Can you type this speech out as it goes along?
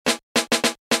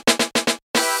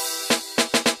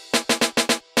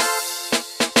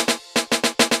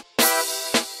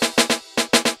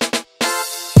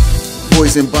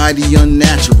poisoned by the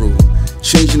unnatural,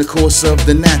 changing the course of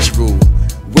the natural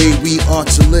way we are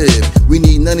to live. We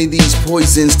need none of these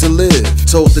poisons to live.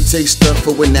 Told to take stuff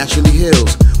for what naturally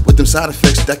heals, with them side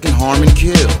effects that can harm and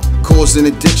kill, causing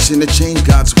addiction to change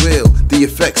God's will. The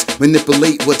effects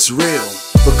manipulate what's real,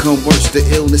 become worse, the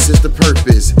illness is the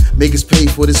purpose, make us pay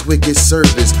for this wicked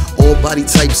service. All body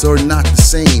types are not the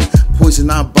same,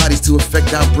 poison our bodies to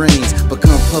affect our brains,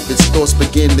 become puppets, thoughts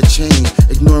begin to change,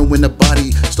 ignoring when the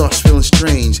body starts feeling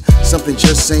strange. Something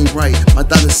just ain't right. My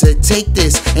doctor said take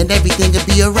this and everything will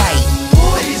be alright.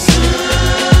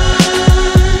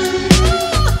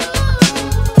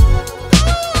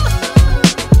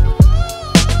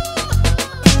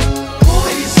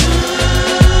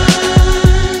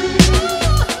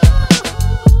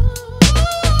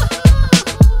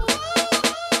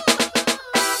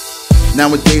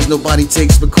 Nowadays nobody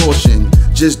takes precaution,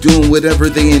 just doing whatever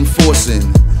they enforcing.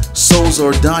 Souls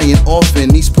are dying often,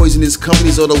 these poisonous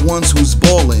companies are the ones who's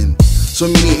balling. So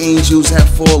many angels have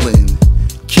fallen,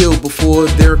 killed before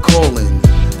they're calling.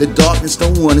 The darkness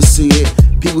don't wanna see it,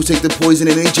 people take the poison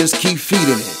and they just keep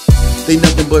feeding it. They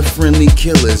nothing but friendly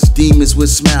killers, demons with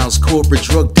smiles, corporate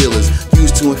drug dealers,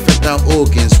 used to infect our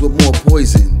organs with more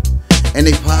poison. And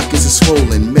they pockets are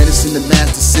swollen, medicine to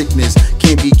master sickness,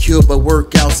 can't be cured by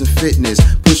workouts and fitness,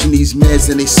 pushing these meds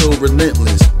and they so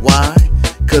relentless. Why?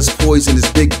 Cause poison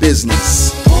is big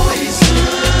business.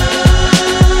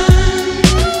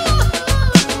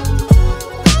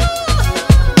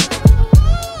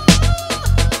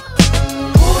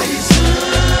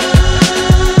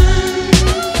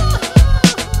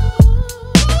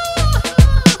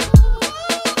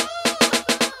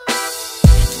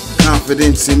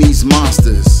 Confidence in these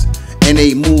monsters, and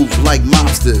they move like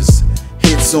mobsters.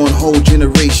 Hits on whole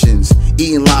generations,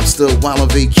 eating lobster while on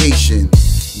vacation.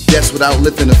 Deaths without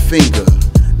lifting a finger,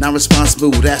 not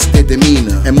responsible, that's their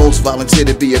demeanor. And most volunteer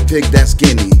to be a pig that's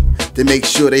guinea, to make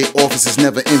sure their office is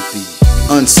never empty.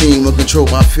 Unseen when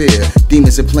controlled by fear,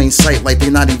 demons in plain sight like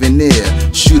they're not even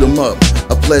near. Shoot them up,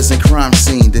 a pleasant crime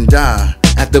scene, then die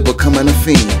after becoming a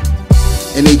fiend.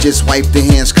 And they just wipe their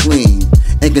hands clean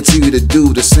and continue to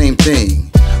do the same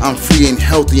thing. I'm free and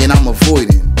healthy and I'm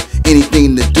avoiding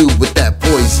anything to do